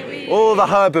 may we be. All the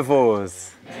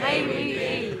herbivores, may we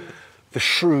be. The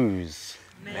shrews,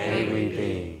 may we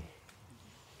be.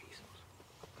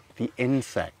 The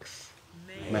insects,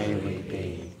 may we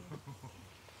be.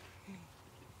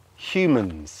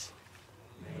 Humans,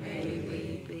 May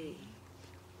we be.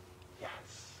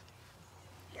 yes,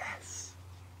 yes,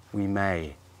 we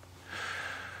may.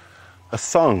 A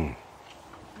song.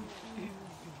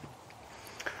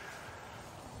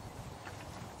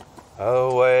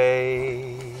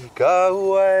 Awake,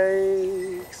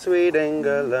 awake, sweet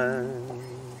England,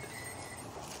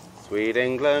 sweet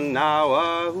England, now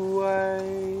awake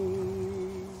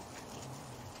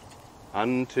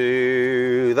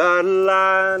unto the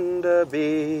land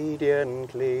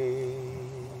obediently,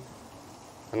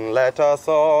 and let us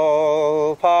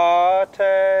all partake,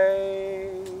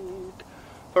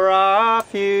 for our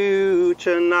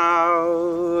future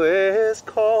now is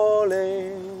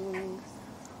calling,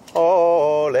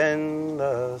 all in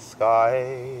the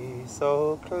sky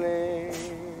so clear.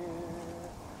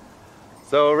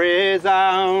 So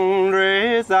resound,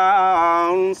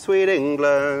 resound, sweet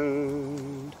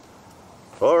England,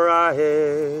 for our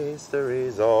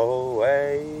history's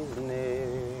always near.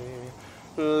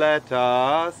 Let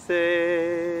us sing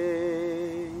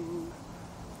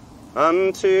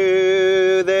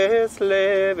unto this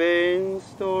living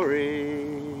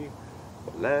story.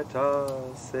 Let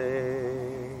us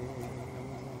sing.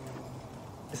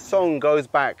 This song goes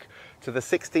back to the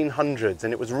 1600s,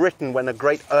 and it was written when a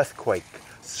great earthquake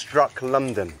struck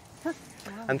London.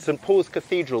 And St. Paul's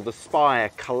Cathedral, the spire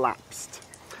collapsed.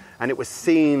 And it was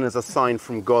seen as a sign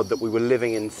from God that we were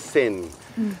living in sin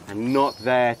and not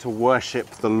there to worship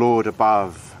the Lord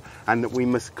above, and that we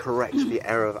must correct the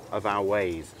error of our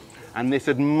ways. And this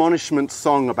admonishment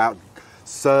song about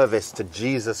service to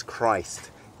Jesus Christ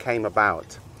came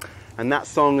about. And that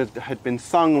song had been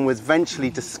sung and was eventually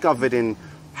discovered in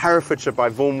Herefordshire by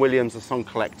Vaughan Williams, a song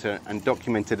collector, and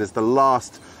documented as the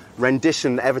last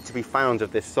rendition ever to be found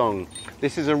of this song.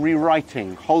 This is a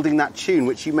rewriting, holding that tune,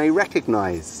 which you may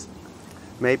recognise.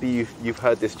 Maybe you've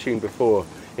heard this tune before.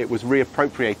 It was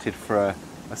reappropriated for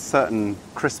a certain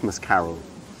Christmas carol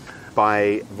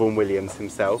by Vaughan Williams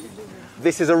himself.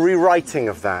 This is a rewriting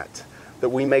of that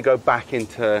we may go back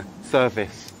into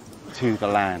service to the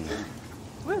land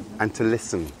and to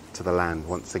listen to the land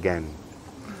once again.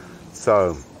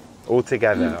 So, all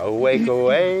together, awake,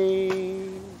 awake,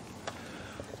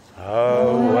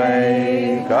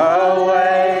 awake,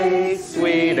 awake,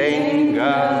 sweet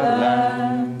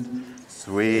England,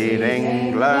 sweet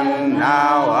England,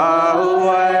 now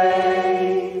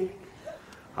awake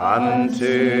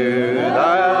unto the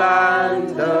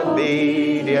land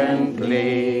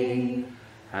obediently,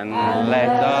 and let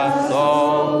us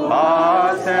all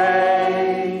partake,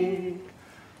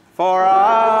 for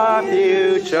our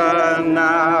future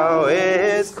now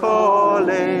is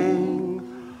calling,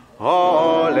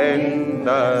 all in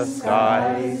the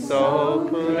sky so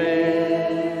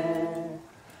clear.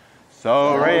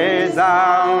 So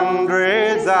resound,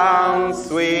 resound,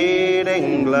 sweet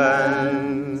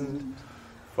England,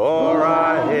 for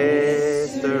our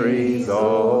history's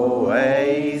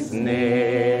always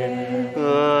near.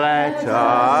 Let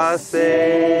us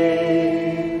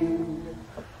sing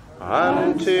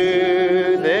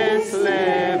unto this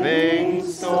living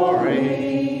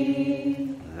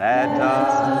story. Let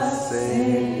us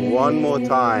sing. One more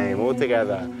time, all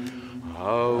together.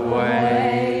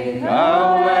 Awake,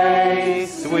 awake,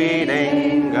 sweet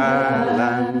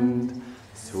England,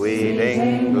 sweet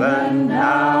England,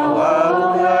 now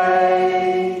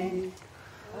awake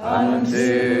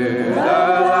unto the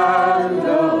land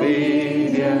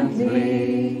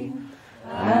obediently,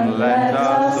 and let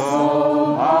us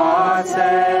all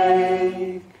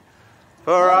partake,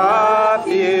 for our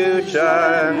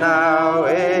future now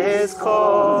is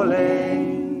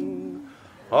calling,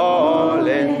 all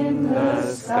in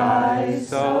the sky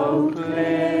so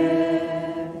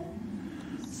clear.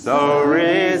 So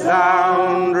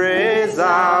resound,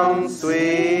 resound,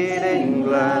 sweet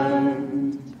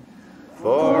England,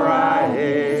 for our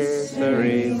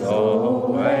history's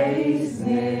always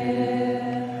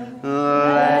near.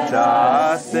 Let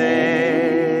us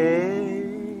sing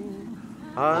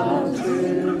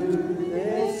unto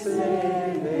this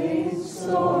living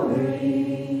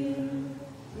story.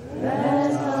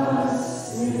 Let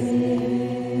us sing.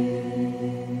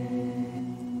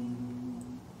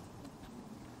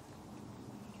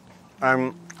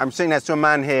 I'm sitting next to a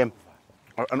man here,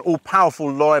 an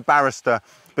all-powerful lawyer barrister,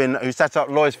 who set up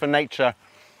Lawyers for Nature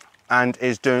and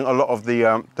is doing a lot of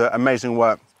the amazing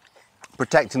work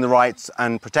protecting the rights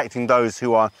and protecting those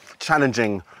who are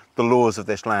challenging the laws of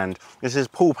this land. This is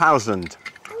Paul Powsland.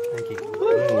 Thank you.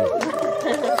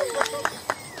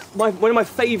 One of my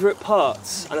favourite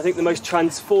parts, and I think the most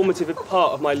transformative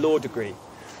part of my law degree,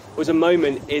 was a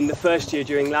moment in the first year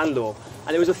during land law.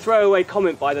 And it was a throwaway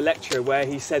comment by the lecturer where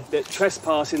he said that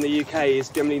trespass in the UK is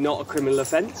generally not a criminal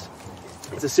offence.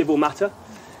 It's a civil matter.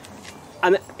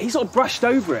 And he sort of brushed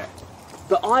over it.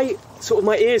 But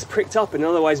my ears pricked up in an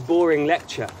otherwise boring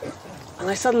lecture. And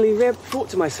I suddenly thought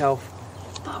to myself,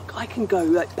 fuck, I can go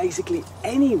like basically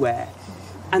anywhere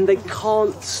and they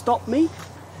can't stop me.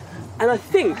 And I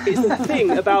think it's the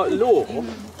thing about law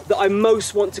that I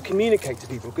most want to communicate to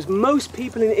people, because most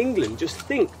people in England just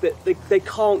think that they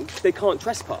can't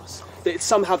trespass, that it's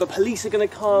somehow the police are going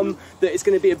to come, that it's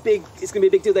going to be a big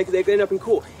deal, they're going to end up in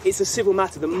court. It's a civil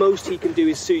matter. The most he can do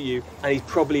is sue you, and he's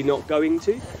probably not going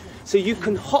to. So you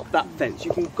can hop that fence,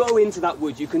 you can go into that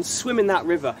wood, you can swim in that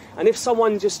river, and if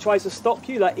someone just tries to stop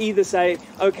you, like either say,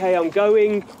 okay, I'm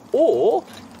going, or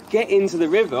get into the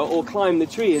river or climb the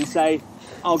tree and say,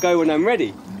 I'll go when I'm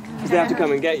ready, because they have to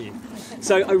come and get you.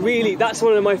 So that's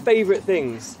one of my favourite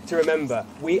things to remember.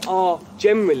 We are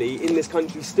generally in this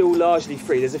country still largely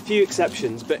free. There's a few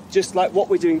exceptions, but just like what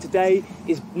we're doing today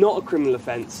is not a criminal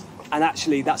offence, and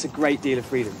actually that's a great deal of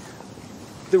freedom.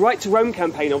 The Right to Roam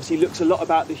campaign obviously looks a lot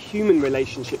about the human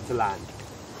relationship to land,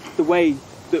 the way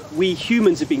that we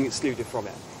humans are being excluded from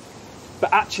it.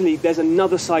 But actually there's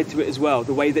another side to it as well,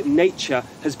 the way that nature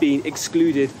has been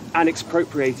excluded and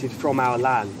expropriated from our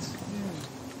lands.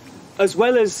 As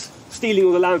well as stealing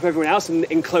all the land from everyone else and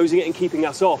enclosing it and keeping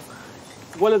us off,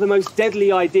 one of the most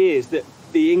deadly ideas that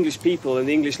the English people and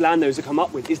the English landowners have come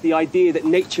up with is the idea that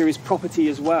nature is property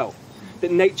as well,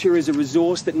 that nature is a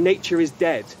resource, that nature is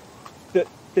dead, that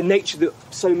the nature that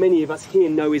so many of us here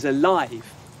know is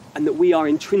alive and that we are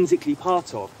intrinsically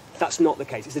part of. That's not the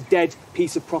case. It's a dead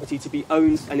piece of property to be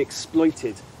owned and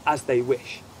exploited as they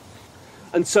wish.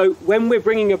 And so when we're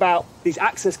bringing about these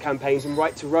access campaigns and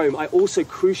Right to Roam, I also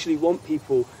crucially want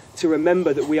people to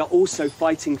remember that we are also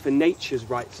fighting for nature's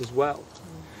rights as well.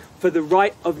 For the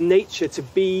right of nature to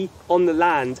be on the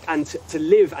land and to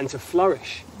live and to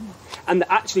flourish. And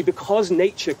that actually, because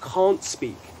nature can't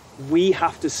speak, we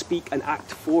have to speak and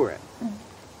act for it.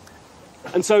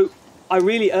 And so I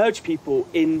really urge people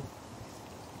in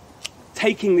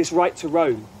taking this right to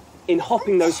roam, in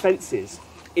hopping those fences,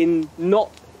 in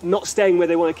not staying where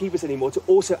they want to keep us anymore, to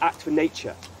also act for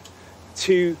nature,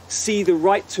 to see the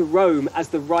right to roam as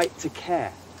the right to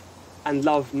care and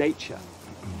love nature,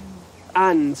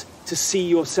 and to see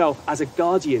yourself as a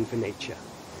guardian for nature.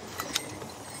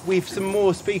 We've some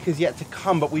more speakers yet to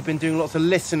come, but we've been doing lots of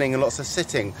listening and lots of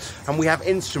sitting, and we have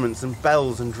instruments and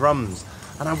bells and drums,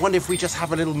 and I wonder if we just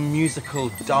have a little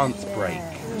musical dance break,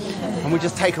 and we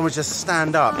just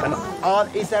stand up,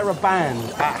 and is there a band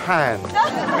at hand?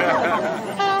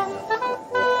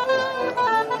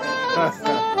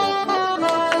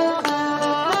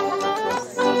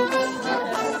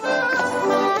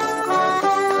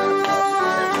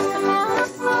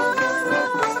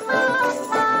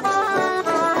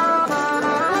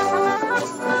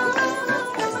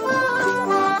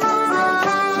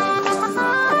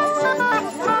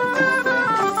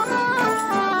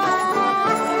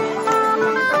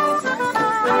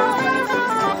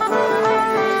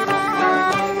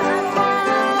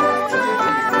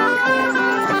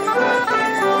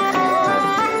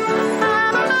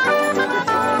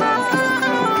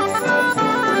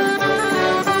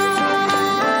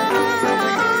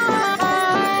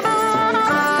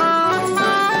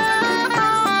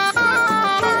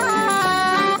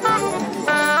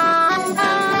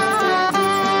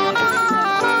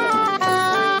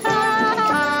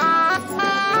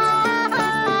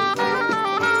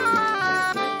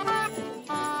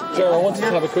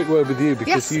 Have a quick word with you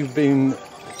because you've been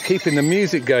keeping the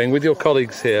music going with your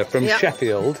colleagues here from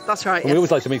Sheffield. That's right. We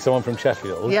always like to meet someone from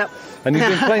Sheffield. Yep. And you've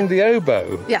been playing the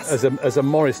oboe as a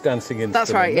Morris dancing instrument.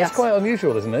 That's right, yes. That's quite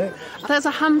unusual, isn't it? There's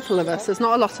a handful of us. There's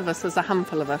not a lot of us. There's a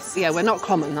handful of us. Yeah, we're not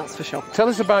common, that's for sure. Tell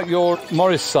us about your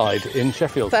Morris side in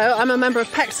Sheffield. So I'm a member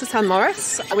of Pexton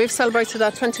Morris. We've celebrated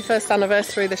our 21st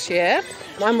anniversary this year.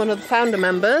 I'm one of the founder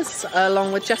members,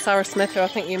 along with Jess Arrowsmith, who I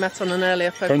think you met on an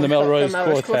earlier program. From the Melrose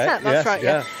Quartet. That's right,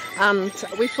 yeah. And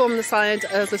we formed the side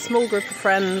as a small group of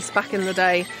friends back in the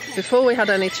day, before we had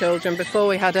any children, before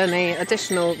we had any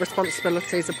additional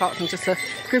responsibilities, apart from just a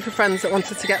group of friends that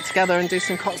wanted to get together and do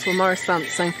some Cotswold Morris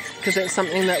dancing, because it's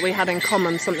something that we had in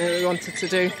common, something that we wanted to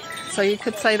do. So you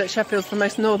could say that Sheffield's the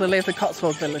most northerly of the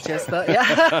Cotswold villages. But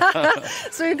yeah,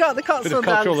 so we've got the Cotswold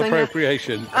cultural dancing.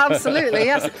 appropriation. Absolutely,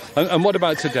 yes. And what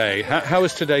about today? How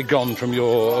has today gone from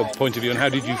your point of view, and how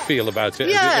did you feel about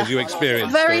it as you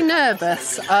experienced very it?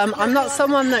 nervous. I'm not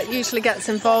someone that usually gets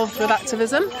involved with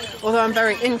activism, although I'm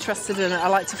very interested in it. I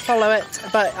like to follow it,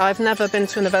 but I've never been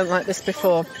to an event like this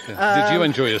before. Did you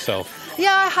enjoy yourself?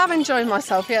 Yeah, I have enjoyed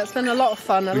myself. Yeah, it's been a lot of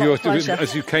fun, a lot of pleasure.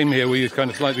 As you came here, were you kind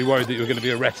of slightly worried that you were going to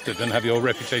be arrested and have your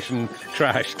reputation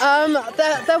trashed?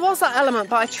 There was that element,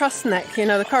 but I trust Nick. You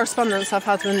know, the correspondence I've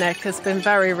had with Nick has been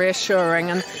very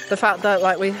reassuring, and the fact that,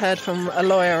 like we heard from a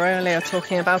lawyer earlier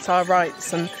talking about our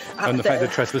rights and the fact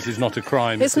that trespass is not a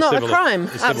crime. It's not a crime,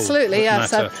 absolutely, yeah.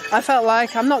 So I felt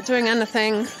like I'm not doing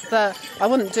anything that I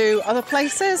wouldn't do other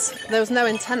places. There was no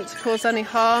intent to cause any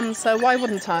harm, so why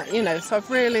wouldn't I? You know, so I've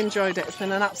really enjoyed it. It's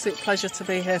been an absolute pleasure to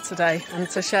be here today and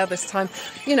to share this time.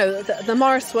 You know, the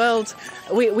Morris world,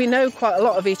 we know quite a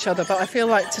lot of each other, but I feel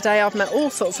like today I've met all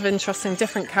sorts of interesting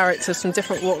different characters from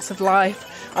different walks of life.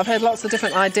 I've heard lots of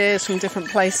different ideas from different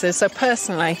places, so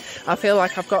personally I feel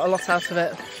like I've got a lot out of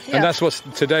it. Yeah. And that's what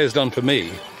today has done for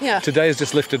me. Yeah. Today has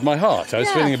just lifted my heart. I was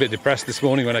feeling a bit depressed this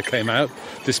morning when I came out,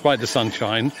 despite the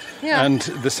sunshine. Yeah. And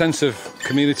the sense of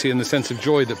community and the sense of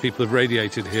joy that people have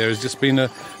radiated here has just been a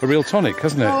real tonic,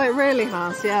 hasn't it? Oh, it really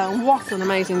has, yeah. And what an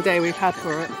amazing day we've had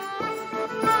for it.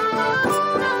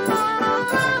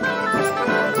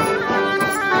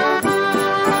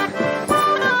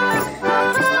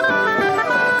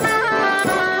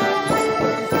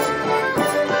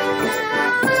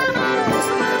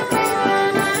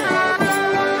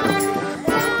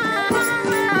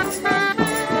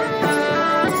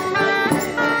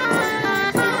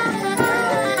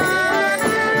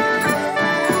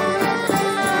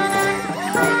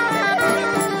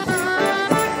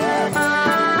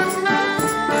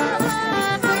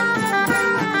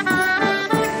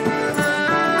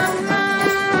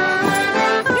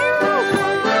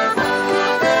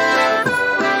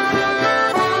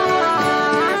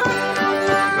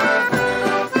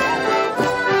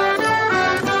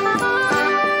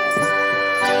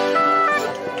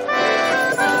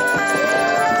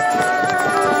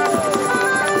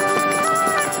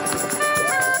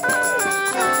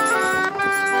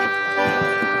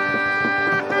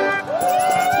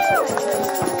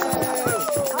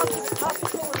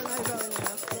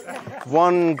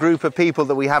 One group of people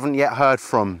that we haven't yet heard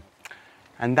from,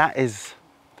 and that is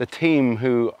the team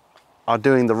who are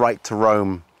doing the Right to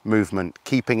Roam movement,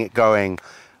 keeping it going,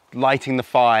 lighting the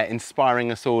fire,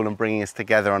 inspiring us all and bringing us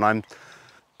together. And I'm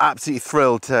absolutely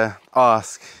thrilled to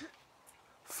ask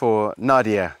for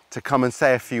Nadia to come and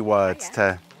say a few words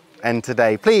to end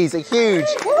today. Please, a huge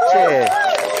cheer.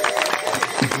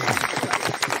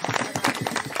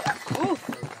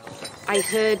 I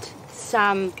heard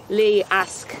Sam Lee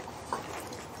ask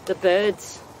the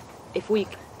birds if we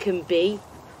can be.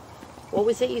 What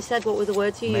was it you said? What were the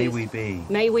words you used? May we be.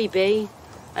 May we be.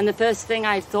 And the first thing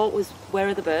I thought was, where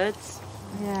are the birds?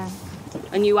 Yeah.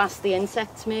 And you asked the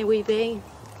insects, may we be?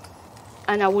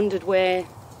 And I wondered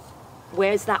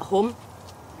where's that hum?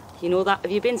 You know that?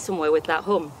 Have you been somewhere with that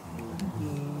hum?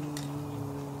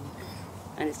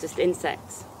 And it's just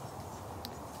insects.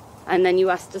 And then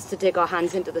you asked us to dig our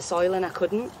hands into the soil and I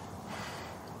couldn't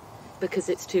because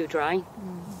it's too dry.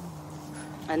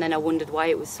 And then I wondered why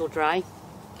it was so dry.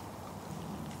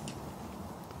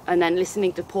 And then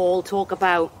listening to Paul talk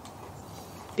about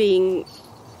being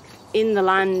in the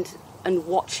land and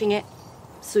watching it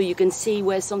so you can see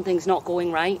where something's not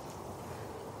going right.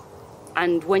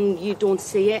 And when you don't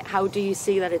see it, how do you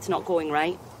see that it's not going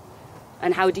right?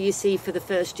 And how do you see for the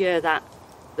first year that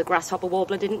the grasshopper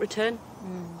warbler didn't return?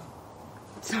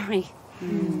 Sorry.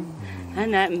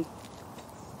 And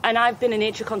I've been a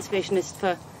nature conservationist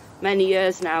for many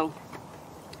years now,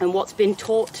 and what's been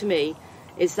taught to me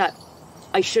is that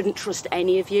I shouldn't trust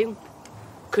any of you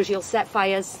because you'll set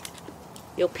fires,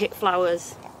 you'll pick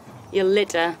flowers, you'll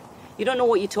litter, you don't know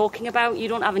what you're talking about, you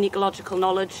don't have an ecological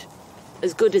knowledge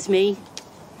as good as me,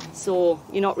 so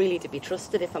you're not really to be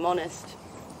trusted, if I'm honest,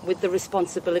 with the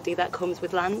responsibility that comes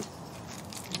with land.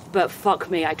 But fuck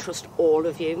me, I trust all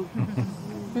of you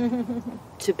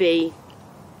to be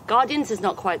guardians is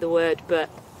not quite the word, but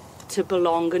to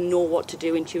belong and know what to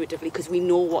do intuitively, because we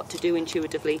know what to do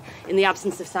intuitively. In the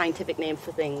absence of scientific name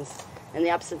for things, in the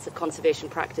absence of conservation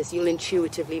practice, you'll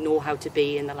intuitively know how to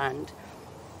be in the land.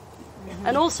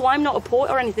 And also, I'm not a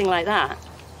poet or anything like that.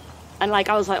 And like,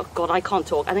 I was like, oh God, I can't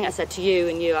talk. I think I said to you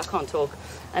and you, I can't talk.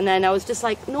 And then I was just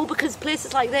like, no, because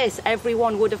places like this,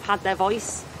 everyone would have had their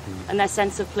voice and their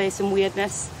sense of place and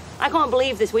weirdness. I can't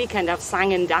believe this weekend I've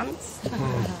sang and danced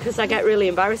because I get really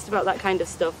embarrassed about that kind of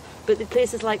stuff. But the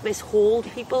places like this hold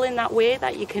people in that way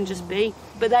that you can just be.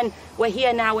 But then we're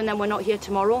here now and then we're not here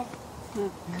tomorrow.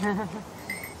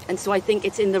 And so I think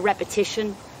it's in the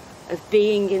repetition of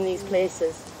being in these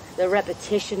places, the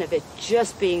repetition of it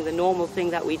just being the normal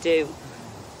thing that we do.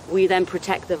 We then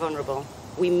protect the vulnerable.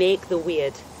 We make the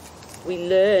weird. We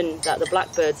learn that the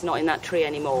blackbird's not in that tree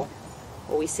anymore.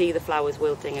 Or we see the flowers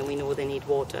wilting and we know they need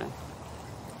water.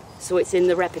 So it's in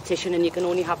the repetition, and you can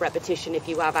only have repetition if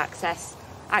you have access.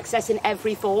 Access in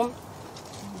every form.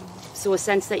 So a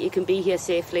sense that you can be here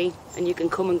safely and you can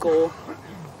come and go.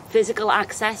 Physical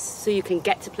access, so you can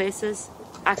get to places.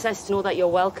 Access to know that you're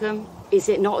welcome. Is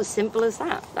it not as simple as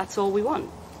that? That's all we want.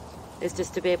 Is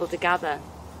just to be able to gather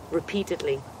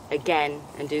repeatedly again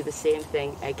and do the same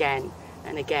thing again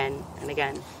and again and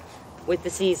again. With the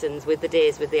seasons, with the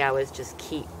days, with the hours, just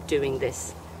keep doing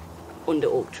this under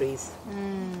oak trees.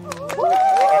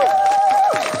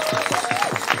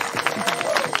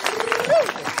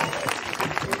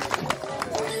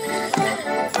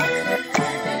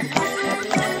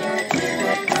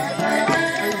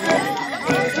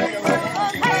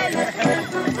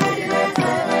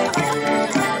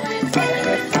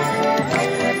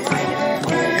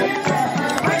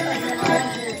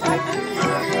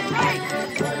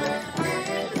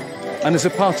 And as a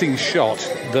parting shot,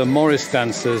 the Morris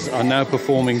dancers are now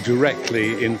performing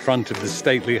directly in front of the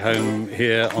stately home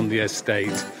here on the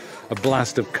estate. A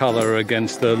blast of colour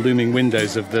against the looming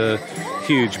windows of the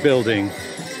huge building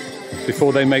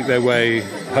before they make their way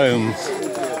home.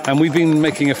 And we've been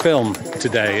making a film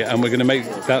today, and we're going to make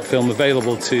that film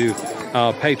available to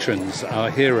our patrons, our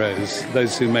heroes,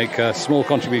 those who make a small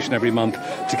contribution every month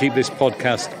to keep this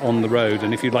podcast on the road.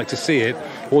 And if you'd like to see it,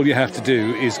 all you have to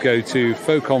do is go to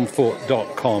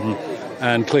folkonfoot.com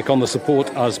and click on the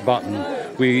Support Us button.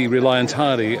 We rely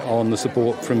entirely on the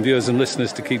support from viewers and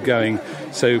listeners to keep going,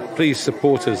 so please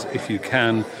support us if you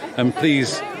can, and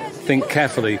please think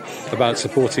carefully about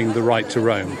supporting the right to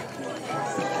roam.